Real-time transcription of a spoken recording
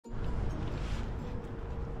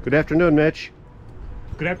Good afternoon, Mitch.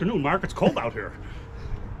 Good afternoon, Mark. It's cold out here.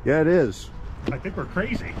 Yeah, it is. I think we're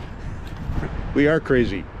crazy. We are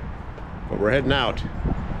crazy, but we're heading out.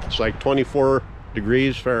 It's like 24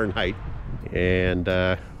 degrees Fahrenheit, and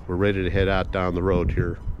we're ready to head out down the road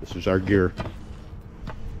here. This is our gear.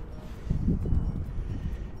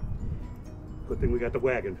 Good thing we got the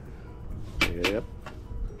wagon. Yep.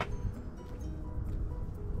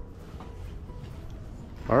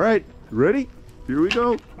 All right, ready? Here we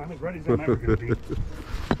go. I'm as ready as I'm ever going to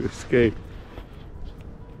be. Escape.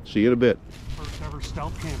 See you in a bit. First ever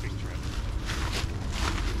stealth camping trip.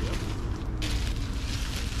 Yep.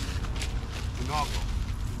 Inaugural.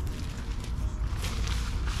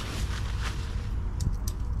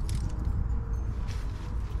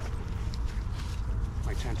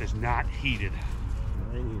 My tent is not heated.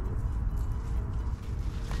 Mine either.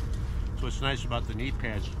 So what's nice about the knee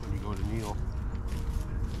pads when you go to kneel?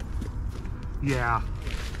 Yeah.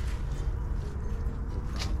 No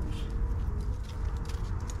problems.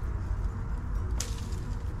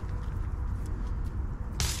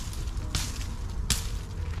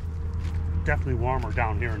 Definitely warmer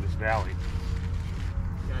down here in this valley.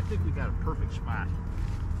 Yeah, I think we got a perfect spot.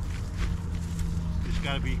 Just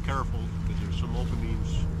got to be careful because there's some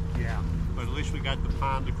openings. Yeah. But at least we got the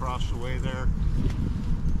pond across the way there.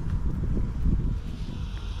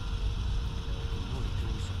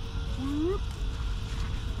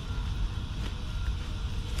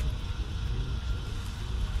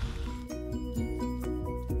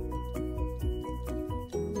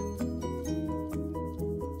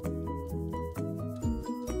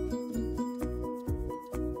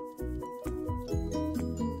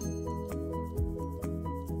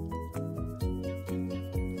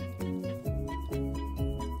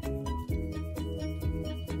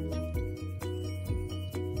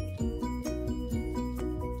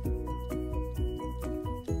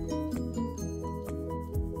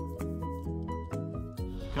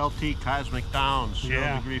 LT Cosmic Down,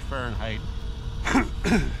 0 degree Fahrenheit.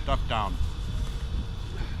 Duck down.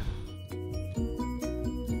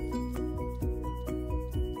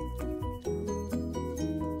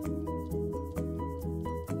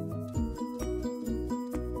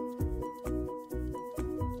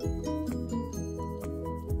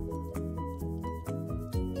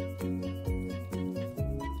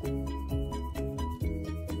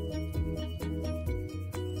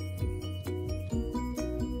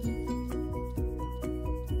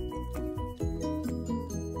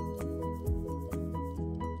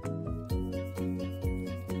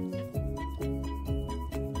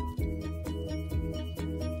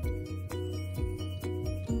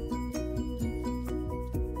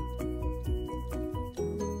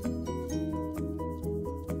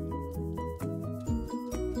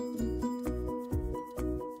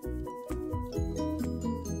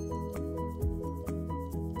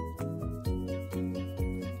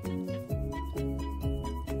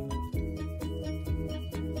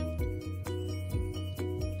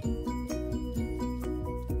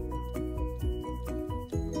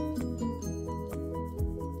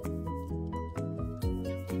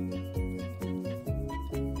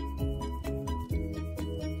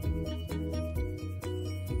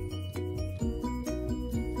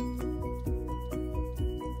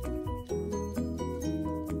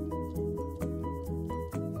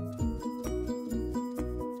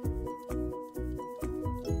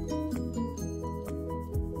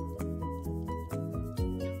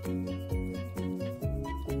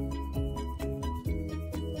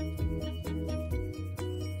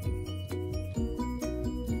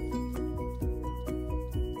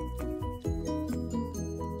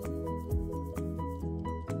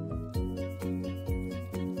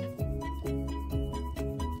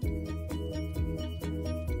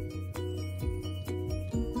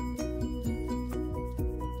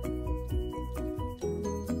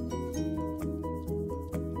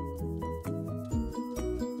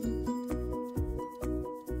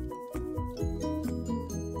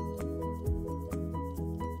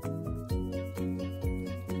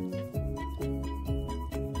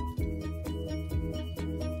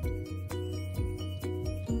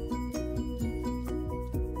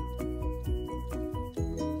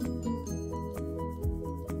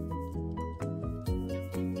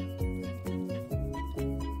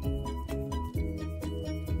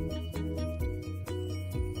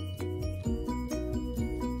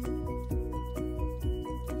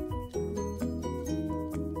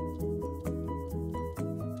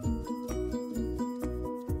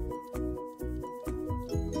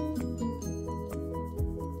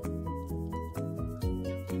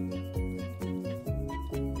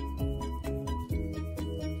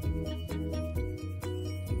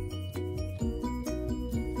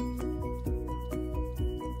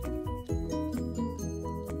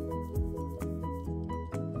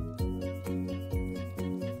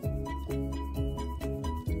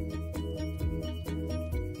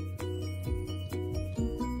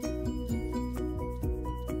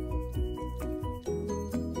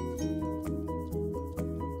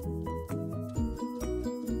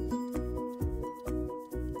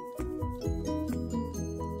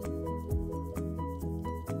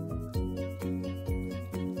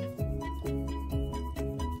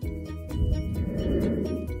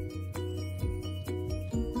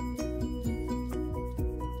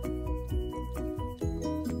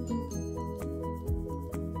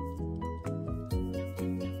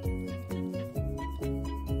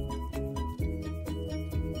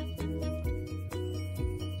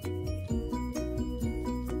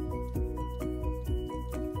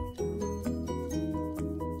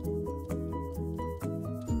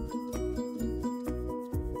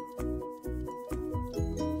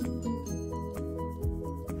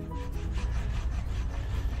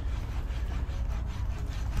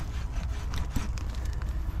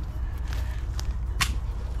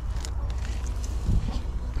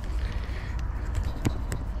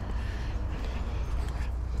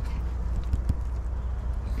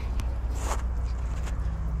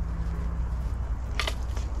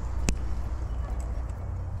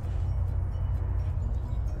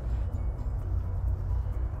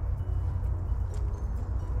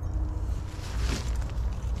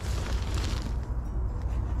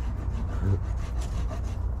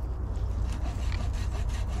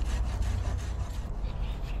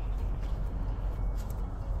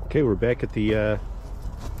 Okay, we're back at the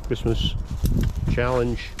Christmas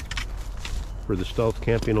challenge for the Stealth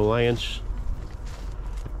Camping Alliance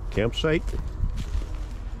campsite.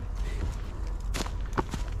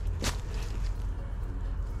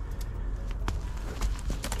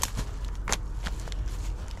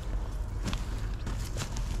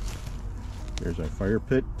 There's our fire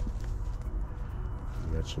pit.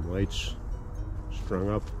 We got some lights strung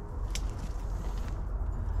up.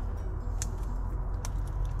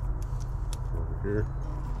 Over here.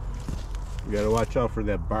 You gotta watch out for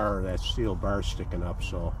that bar, that steel bar sticking up,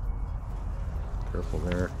 so careful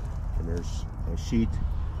there. And there's my sheet.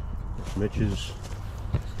 There's Mitch's.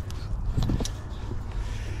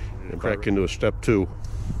 And back into a step 2.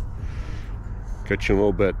 Catch you in a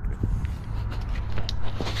little bit.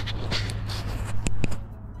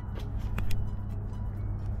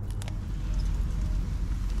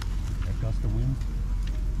 That gust of wind.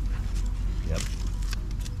 Yep.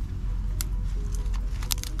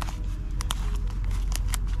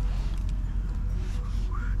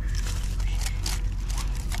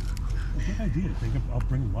 Good idea to think of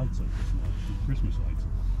bringing lights like this now, Christmas lights.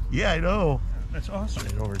 Yeah, I know. That's awesome.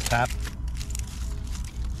 Put it over the top.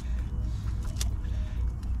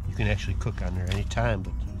 You can actually cook on there anytime,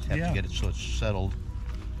 but you have to get it so it's settled.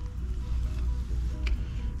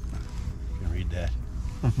 You can read that.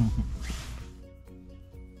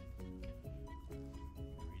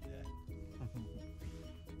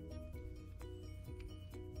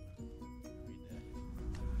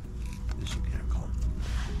 This will get her calm.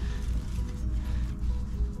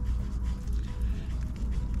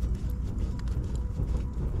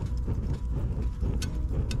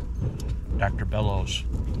 Dr. Bellows.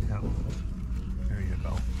 Yeah. There you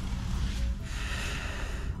go.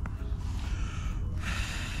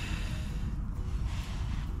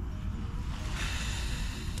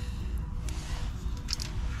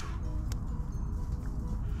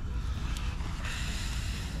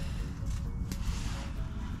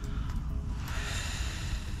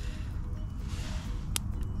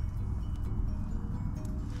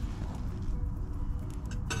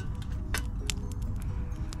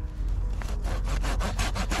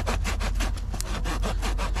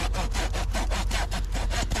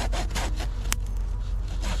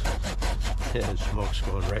 Yeah, the smoke's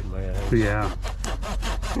going right in my eyes. Yeah.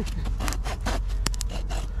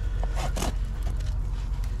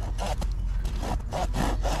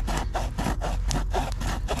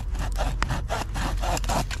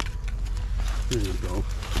 There you go.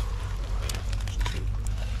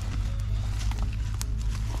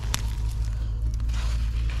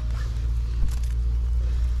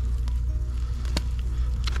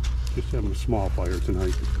 Just having a small fire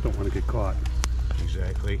tonight. Don't want to get caught.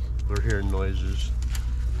 Exactly. We're hearing noises.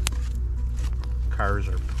 Cars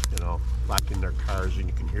are, locking their cars, and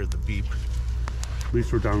you can hear the beep. At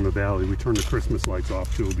least we're down in the valley. We turned the Christmas lights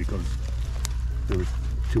off too because there was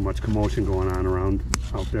too much commotion going on around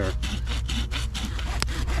out there.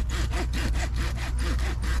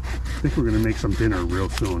 I think we're going to make some dinner real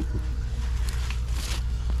soon.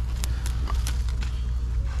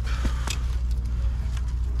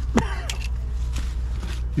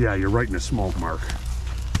 Yeah, you're right in the smoke, Mark.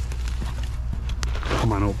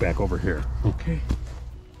 Come on out back over here. Okay.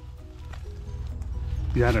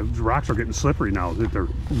 Yeah, the rocks are getting slippery now. They're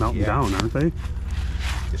melting down, aren't they?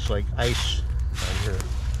 It's like ice on here.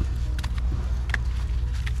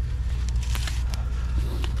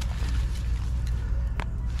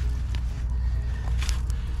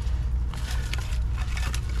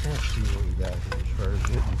 Let's see what we got here as far as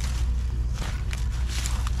getting.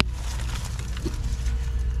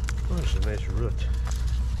 Oh, there's a nice root.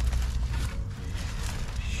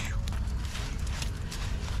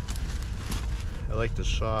 I like the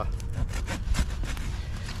saw.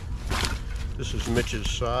 This is Mitch's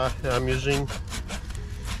saw that I'm using,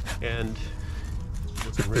 and it's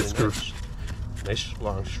looking really nice. Nice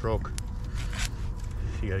long stroke.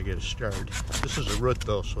 You gotta get it started. This is a root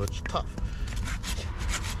though, so it's tough.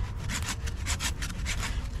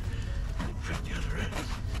 Got the other end.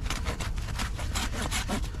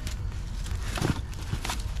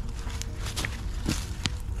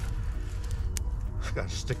 I've got a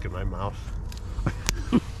stick in my mouth.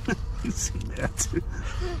 You see that?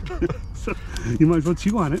 So, you might as well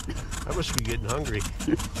chew on it. I must be getting hungry.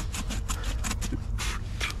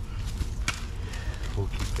 We'll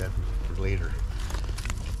keep that for later.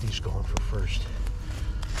 Get these going for first.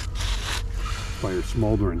 Fire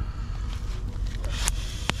smoldering.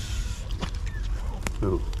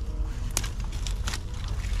 Oh.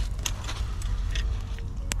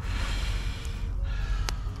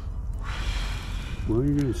 Well,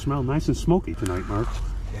 you're going to smell nice and smoky tonight, Mark.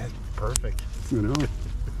 Yeah, perfect. You know?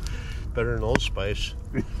 Better than Old Spice.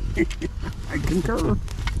 I concur.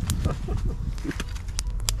 Try to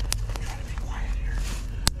be quiet here.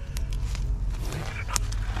 Making enough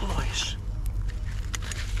noise.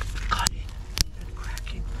 Cutting and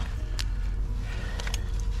cracking.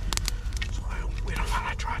 So we don't want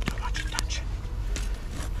to draw too much attention.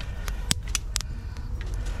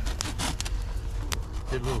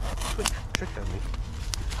 Did a little quick trick on me.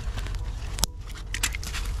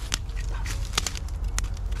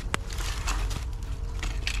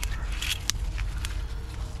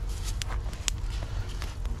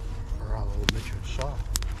 Mitch saw.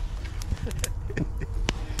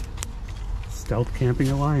 Stealth Camping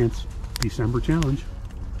Alliance December challenge.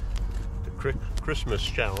 The Christmas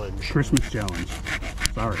challenge. Christmas challenge.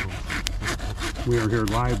 Sorry. We are here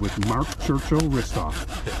live with Mark Churchill Ristoff.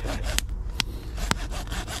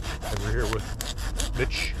 And we're here with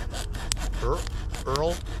Mitch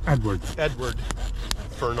Earl Edward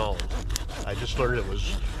Fernald. I just learned it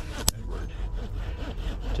was Edward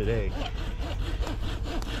today.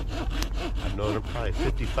 I've known him probably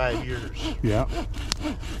 55 years. Yeah.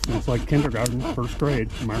 It's like kindergarten, first grade.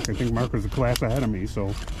 Mark, I think Mark was a class ahead of me,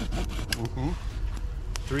 so.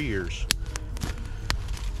 3 years.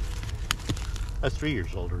 That's 3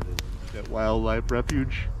 years older than that wildlife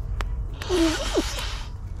refuge.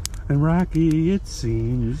 And Rocky, it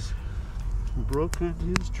seems, Broken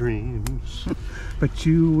his dreams. but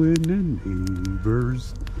you and the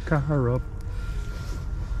neighbor's car up.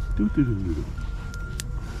 Doo-doo-doo-doo.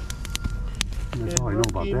 That's all I know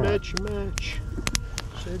about that. Mitch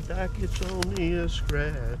said, Doc, it's only a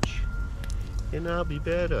scratch, and I'll be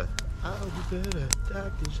better.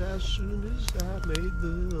 Doc, is as soon as I made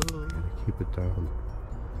the... Keep it down.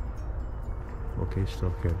 Okay,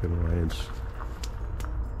 Stealth Camping Alliance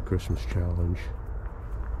Christmas challenge.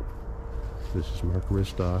 This is Mark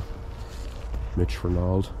Ristoff, Mitch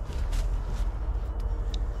Fernald,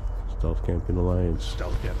 Stealth Camping Alliance.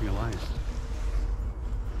 Stealth Camping Alliance.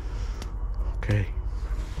 Okay.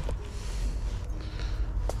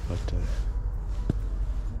 But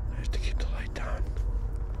I have to keep the light down.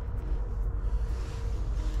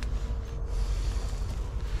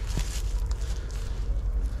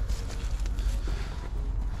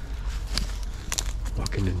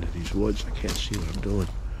 Walking into these woods, I can't see what I'm doing.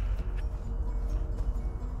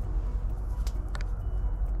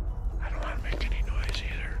 I don't want to make any noise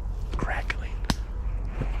either. Crackling.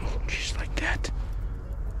 Just like that.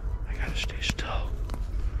 I gotta stay still.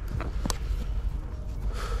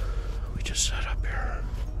 We just set up here.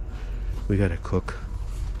 We gotta cook.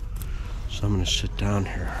 So I'm gonna sit down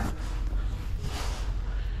here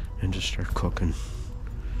and just start cooking.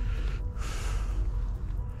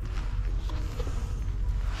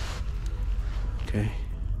 Okay.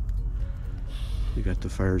 We got the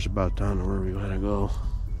fires about down to where we wanna go.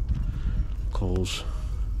 Coals.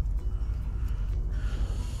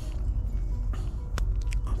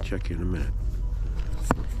 I'll check you in a minute.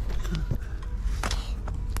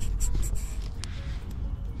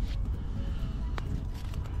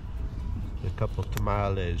 A couple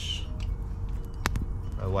tamales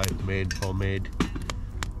my wife made, homemade.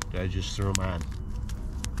 I just threw them on.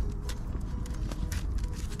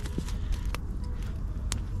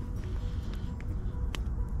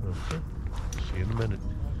 Okay, see you in a minute.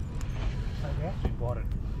 I actually bought it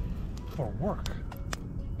for work.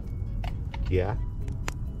 Yeah.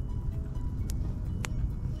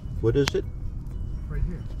 What is it? Right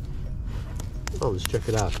here. Oh, let's check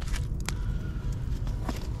it out.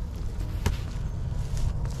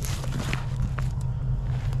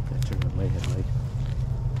 Gotta turn on my headlight.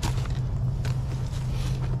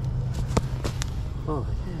 Oh,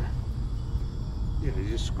 yeah. Yeah, you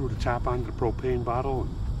just screw the top onto the propane bottle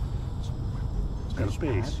and it's got a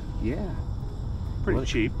space. Yeah. Pretty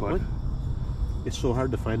cheap, but it's so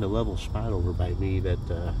hard to find a level spot over by me that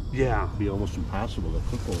yeah, it'd be almost impossible to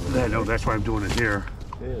cook over I there. know, that's why I'm doing it here.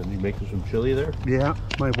 Yeah, and you making some chili there? Yeah,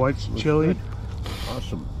 my wife's chili. Good.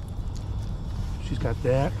 Awesome. She's got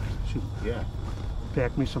that. She Yeah.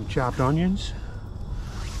 packed me some chopped onions.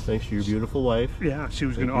 Thanks to your beautiful wife. Yeah, she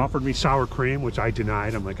was going to you. offer me sour cream, which I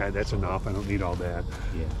denied. I'm like, that's enough. I don't need all that.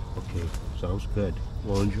 Yeah. Okay. Sounds good.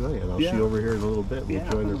 Well, enjoy it. I'll Yeah. see you over here in a little bit. We'll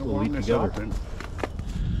join our we'll eat together.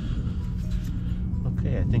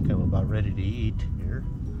 Okay, I think I'm about ready to eat here.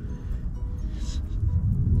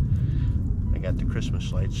 I got the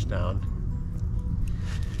Christmas lights down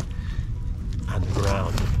on the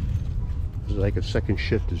ground. It's like a second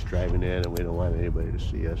shift is driving in and we don't want anybody to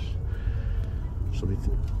see us. So we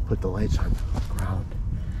put the lights on the ground.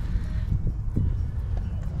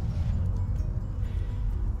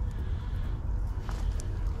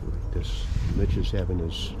 Christmas. Mitch is having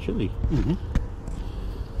his chili. Mm-hmm.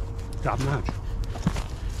 Top notch.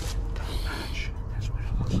 Top notch. That's what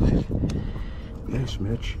it looks like. Yes,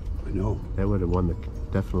 Mitch. I know. That would have won the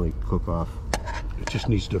definitely cook off. It just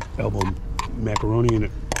needs to elbow macaroni in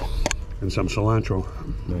it and some cilantro.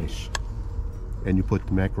 Nice. And you put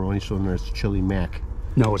the macaroni, so there's chili mac.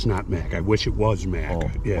 No, it's not mac. I wish it was mac. Oh,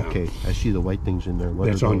 yeah. okay. I see the white things in there. What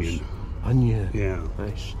That's are those? onion. Onion. Yeah.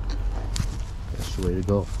 Nice. That's the way to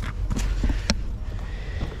go.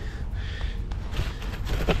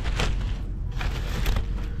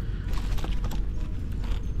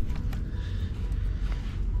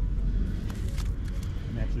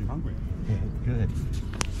 I'm actually hungry. Yeah, good.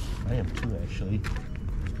 I am too, actually.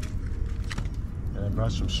 And I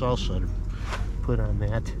brought some salsa to put on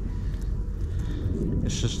that.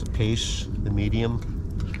 It's just the paste, the medium.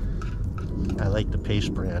 I like the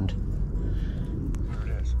paste brand.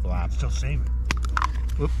 There it is. Blob. Still save it.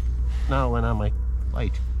 Whoop. Now it went on my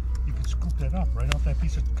light. You can scoop that up right off that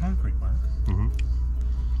piece of concrete, Mark. Mm-hmm.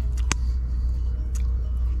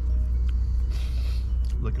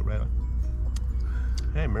 Look it right on.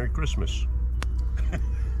 Hey, Merry Christmas.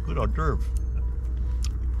 Good hors d'oeuvre.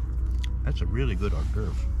 That's a really good hors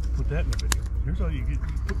d'oeuvre. Put that in the video. Here's how you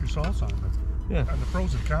put your sauce on it. Yeah. On the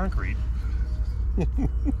frozen concrete.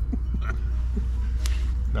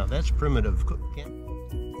 Now that's primitive cooking.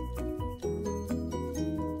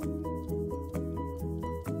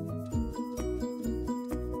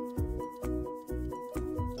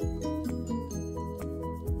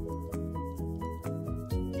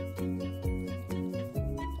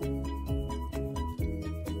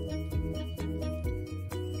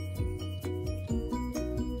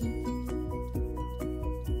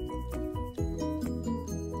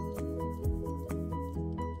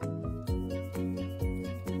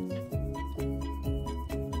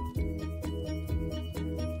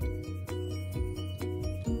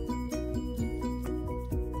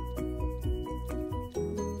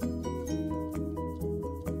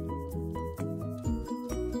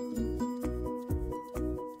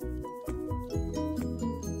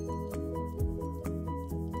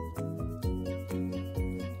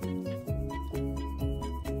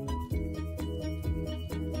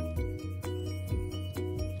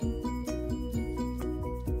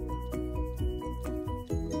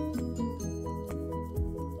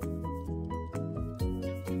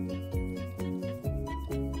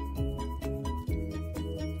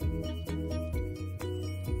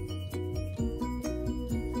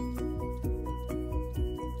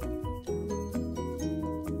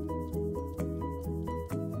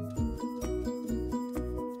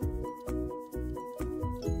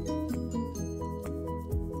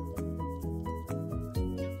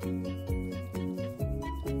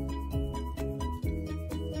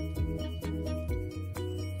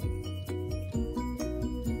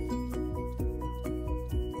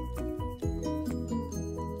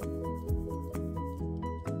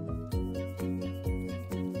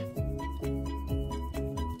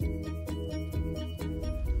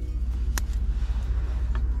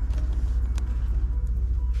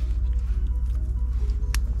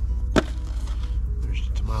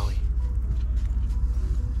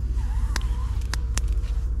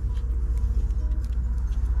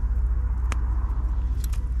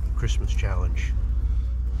 Christmas challenge.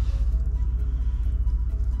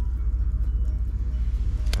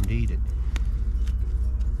 Time to eat it.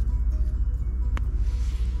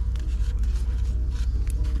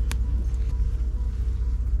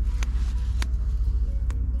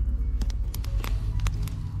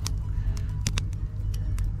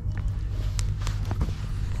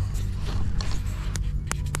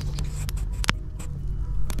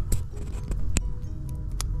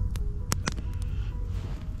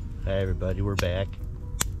 Hi everybody, we're back.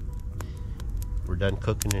 We're done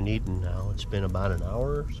cooking and eating now. It's been about an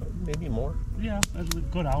hour or so, maybe more. Yeah, that's a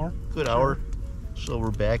good hour. Good hour. So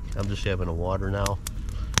we're back. I'm just having a water now.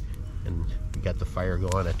 And we got the fire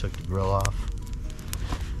going. I took the grill off.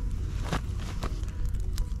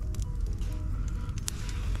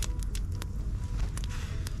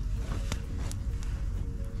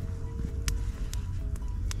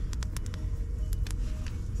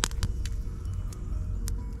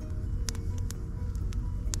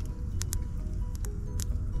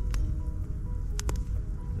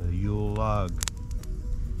 Yule log.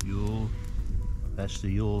 Yule. That's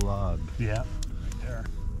the Yule log. Yeah, right there.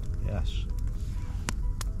 Yes.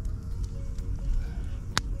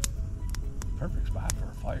 Perfect spot for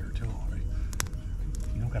a fire too. Right?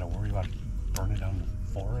 You don't got to worry about burning down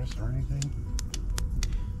the forest or anything.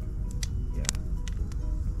 Yeah.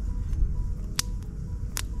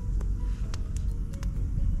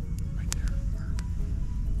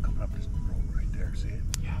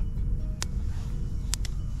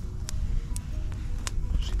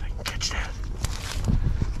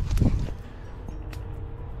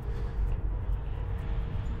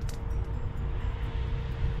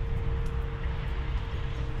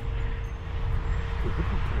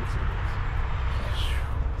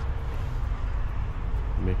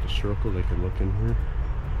 circle they can look in here.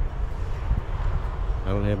 I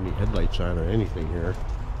don't have any headlights on or anything here.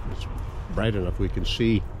 It's bright enough we can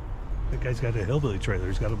see. That guy's got a hillbilly trailer.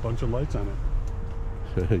 He's got a bunch of lights on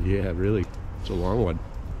it. Yeah, really. It's a long one.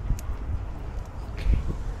 Okay.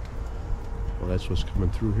 Well, that's what's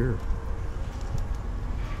coming through here.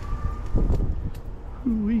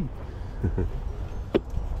 Hoo-wee.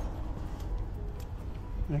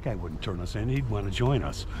 That guy wouldn't turn us in. He'd want to join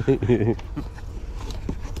us.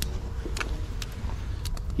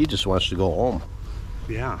 He just wants to go home.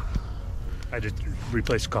 Yeah. I just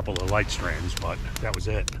replaced a couple of light strands, but that was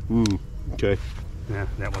it. Okay. Yeah,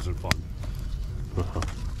 that wasn't fun.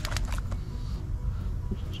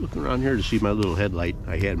 Just looking around here to see my little headlight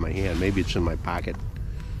I had in my hand. Maybe it's in my pocket.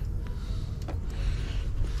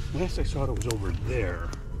 Last I saw it was over there.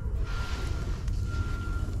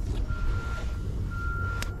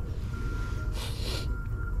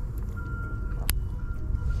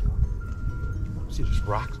 See,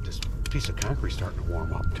 this piece of concrete starting to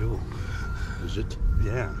warm up too. Is it?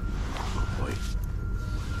 Yeah. Oh boy.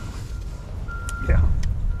 Yeah.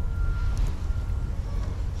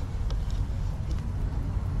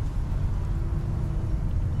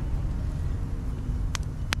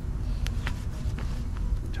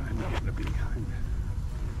 What time are you going to be behind?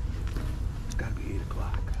 It's got to be 8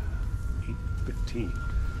 o'clock. 8:15.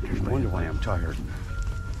 There's no wonder why I'm tired.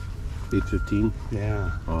 8:15?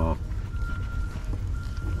 Yeah. Oh.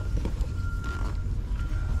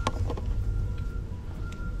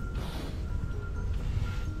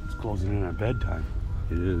 Closing in on bedtime.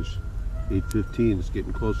 It is. 8:15. It's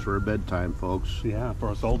getting close to our bedtime, folks. Yeah, for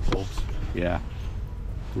us old folks. Yeah.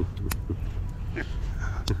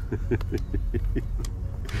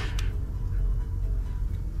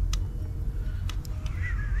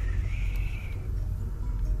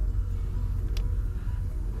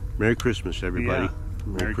 Merry Christmas, everybody. Yeah.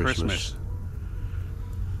 Merry Christmas.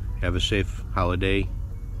 Have a safe holiday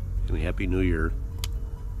and a Happy New Year.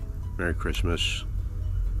 Merry Christmas.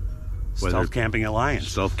 Stealth Camping Alliance.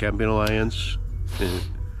 Stealth Camping Alliance.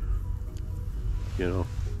 You know,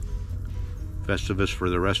 Festivus for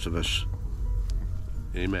the rest of us.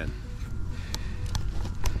 Amen.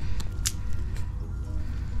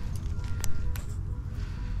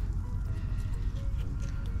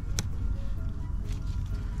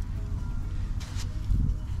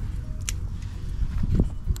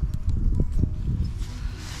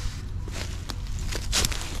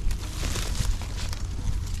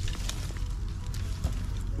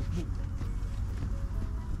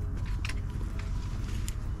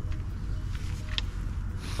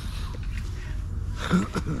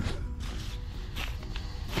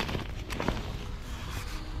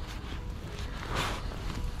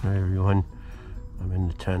 Hi everyone, I'm in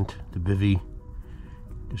the tent, the bivvy,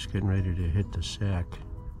 just getting ready to hit the sack.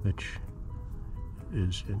 Mitch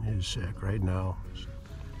is in his sack right now. It's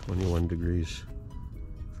 21 degrees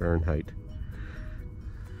Fahrenheit.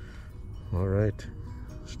 Alright,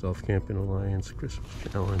 Stealth Camping Alliance Christmas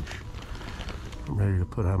Challenge. I'm ready to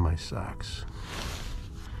put on my socks.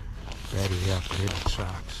 Ready up to hit the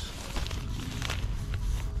socks.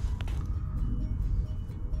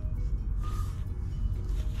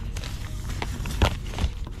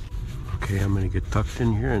 Okay, I'm gonna get tucked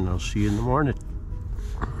in here and I'll see you in the morning.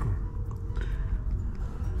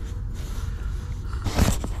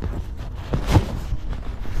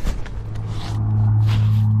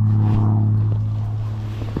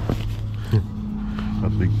 A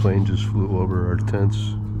big plane just flew over our tents.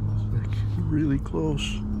 It's like really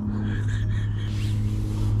close.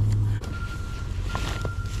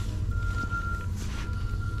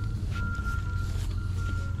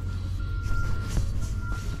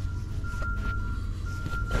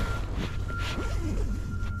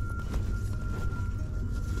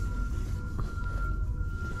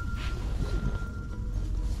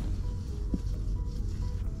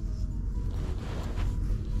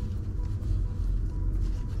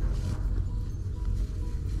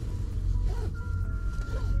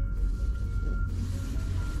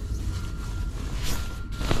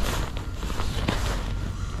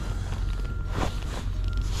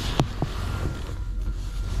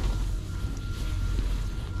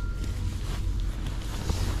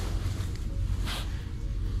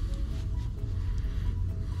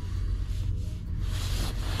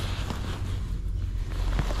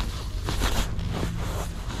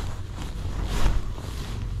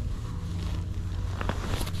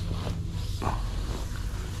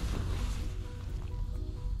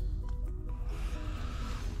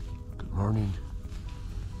 Morning.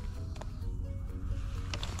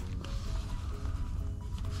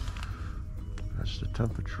 That's the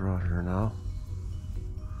temperature out here now.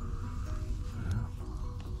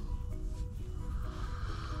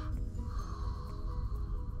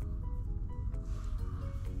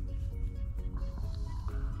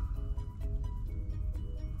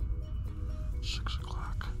 6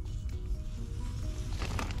 o'clock.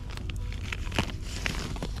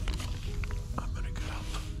 I'm gonna get up.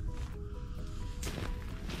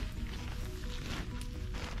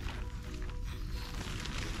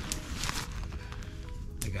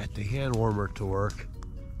 I got the hand warmer to work.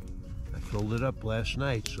 I filled it up last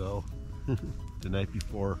night, so the night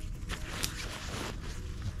before.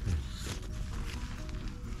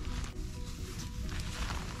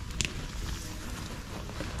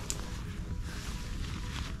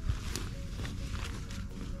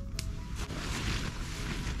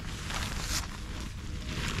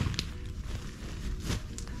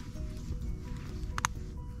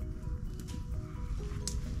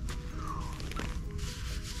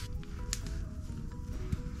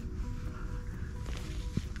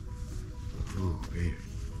 Okay.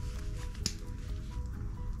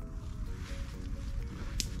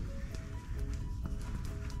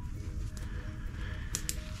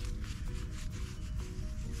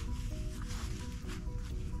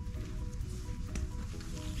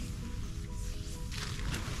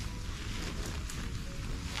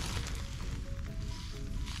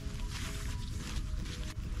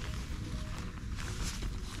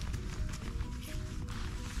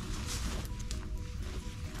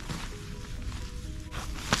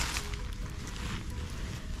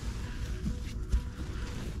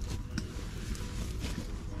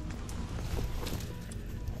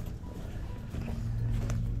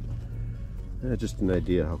 Just an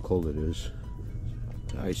idea how cold it is.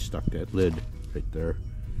 I stuck that lid right there.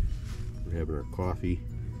 We're having our coffee.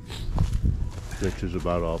 Mitch is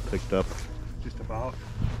about all picked up. Just about.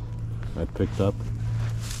 I picked up.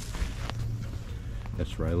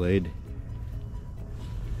 That's where I laid.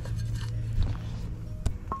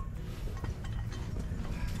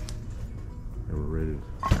 And we're ready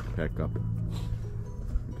to pack up.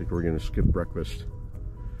 I think we're gonna skip breakfast.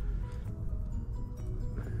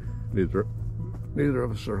 Neither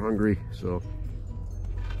of us are hungry, so.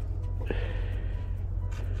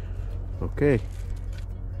 Okay.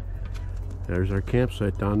 There's our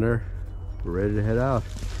campsite down there. We're ready to head out.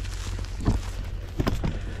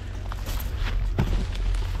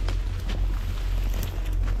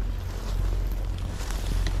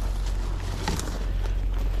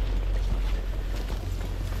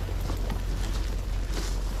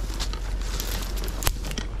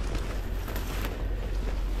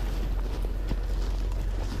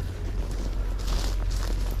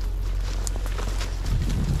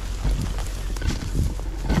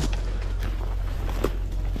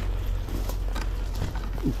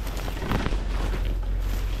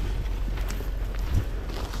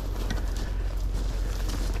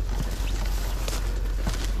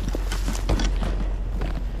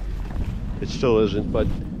 It still isn't, but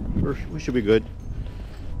we should be good.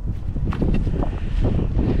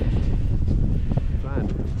 Fine.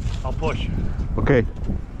 I'll push. Okay.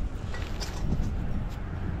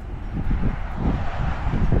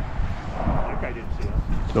 That guy didn't see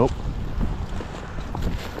us. Nope.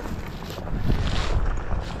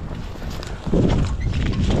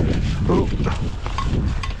 Oh.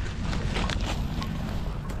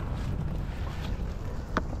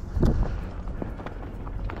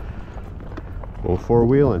 Go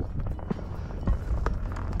four-wheeling.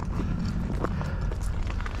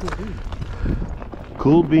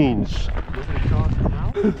 Cool beans.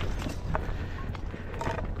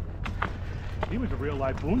 He was a real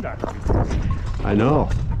life boondocker before. I know.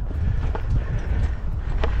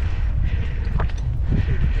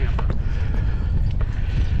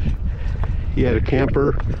 He had a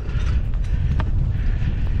camper.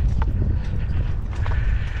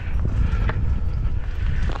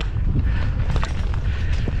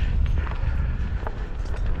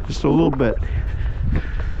 Just a little bit.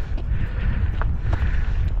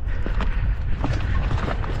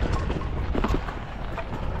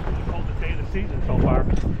 Coldest day of the season so far.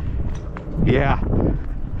 Yeah.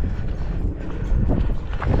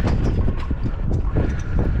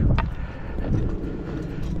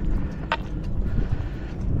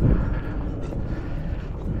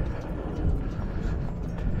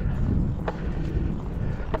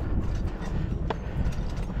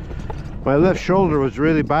 My left shoulder was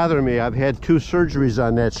really bothering me. I've had 2 surgeries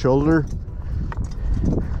on that shoulder.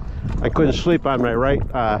 I couldn't sleep on my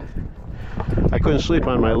I couldn't sleep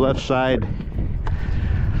on my left side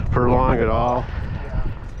for long at all.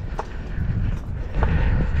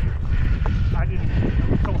 I didn't. It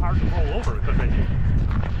was so hard to roll over because you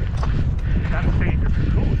gotta stay in your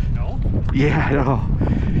cocoon, you know? Yeah, I know.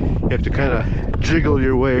 You have to kind of jiggle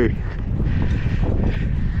your way.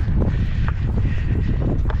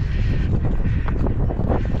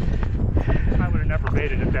 I would have never have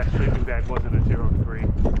made it if that sleeping bag wasn't a 0 degree.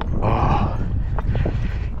 Oh,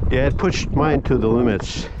 yeah, it pushed mine to the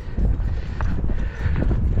limits.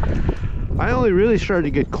 I only really started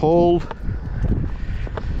to get cold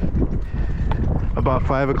about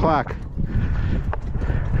 5 o'clock.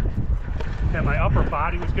 Yeah, my upper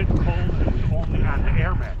body was getting cold and it was only on the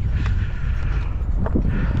air mattress.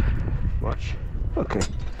 Watch. Okay.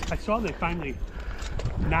 I saw they finally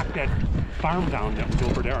knocked that farm down that was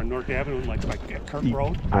over there on North Avenue, like at Kirk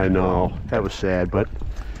Road. I know. That was sad, but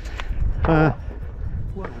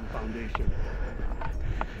What a foundation.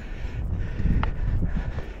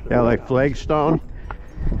 yeah, like flagstone.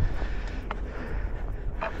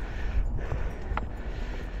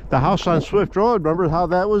 The house on Swift Road, remember how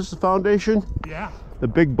that was the foundation? Yeah. The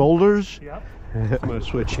big boulders? Yep. I'm gonna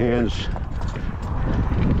switch hands.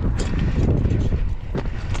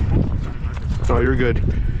 Oh, you're good.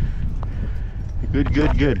 Good,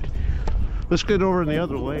 good, good. Let's get over in the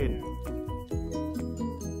other lane.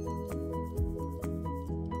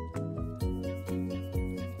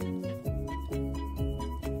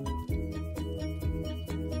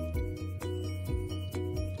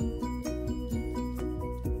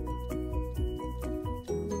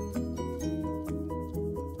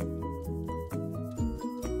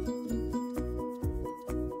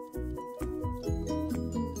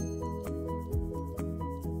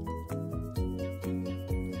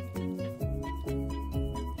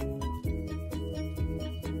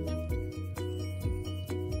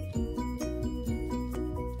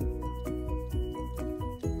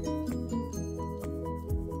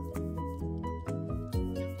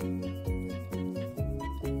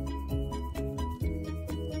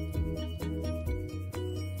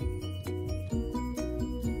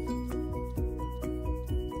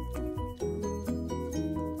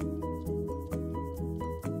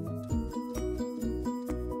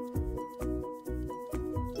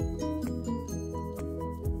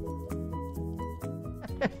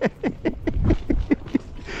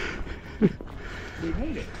 We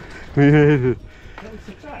made it. We made it. That was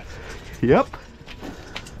success. Yep.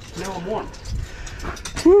 Now I'm warm.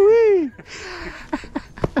 Woo-wee.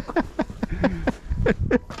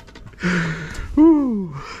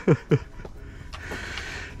 Woo.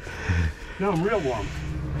 Now I'm real warm.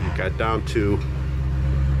 Got down to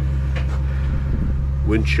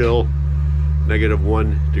wind chill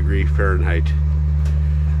 -1 degree Fahrenheit.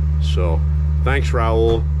 So thanks,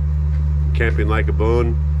 Raul. Camping Like a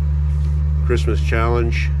Bone Christmas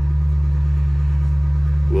challenge.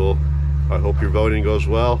 I hope your voting goes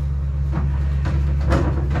well.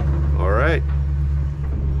 All right.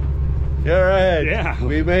 All right. Yeah.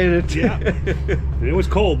 We made it. Yeah. It was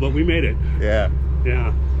cold, but we made it. Yeah.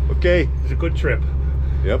 Yeah. Okay. It was a good trip.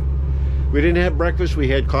 Yep. We didn't have breakfast. We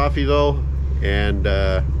had coffee though, and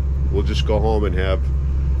we'll just go home and have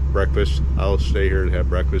breakfast. I'll stay here and have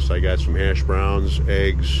breakfast. I got some hash browns,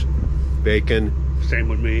 eggs, bacon. Same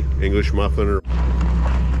with me. English muffin. Oh,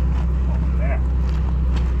 that.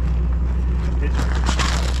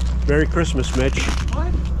 Merry Christmas, Mitch.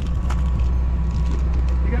 What?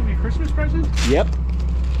 You got me a Christmas present? Yep.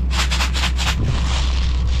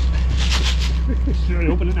 Should I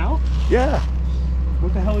open it now? Yeah.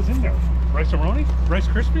 What the hell is in there? Rice-A-Roni? Rice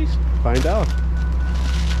Krispies? Find out.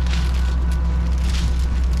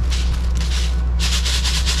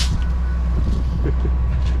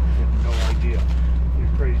 No idea. You're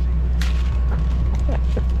crazy.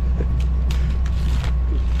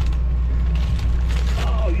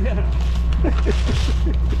 Oh, yeah.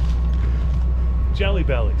 Jelly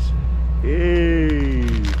Bellies. Hey.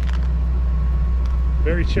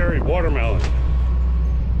 Berry cherry watermelon.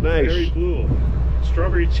 Nice. Berry blue.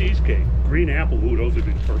 Strawberry cheesecake. Green apple. Ooh, those would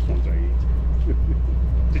be the first ones I eat.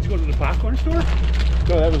 Did you go to the popcorn store?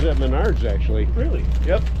 No, that was at Menards, actually. Really?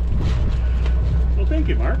 Yep. Well, thank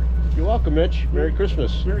you, Mark. You're welcome, Mitch. Merry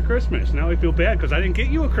Christmas. Merry Christmas. Now I feel bad because I didn't get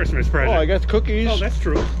you a Christmas present. Oh, I got cookies. Oh, that's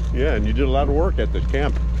true. Yeah, and you did a lot of work at the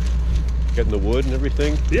camp. Getting the wood and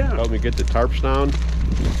everything. Yeah. Helped me get the tarps down.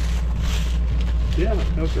 Yeah,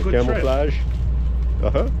 that was a The good camouflage.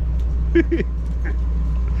 Uh-huh. trip. These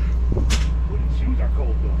shoes are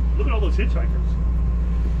cold, though. Look at all those hitchhikers.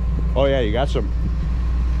 Oh, yeah, you got some.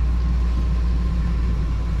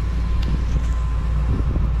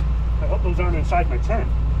 I hope those aren't inside my tent.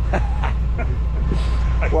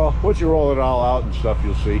 Well, once you roll it all out and stuff,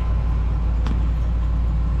 you'll see.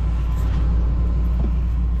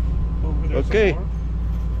 Over there Okay. somewhere.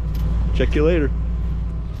 Check you later.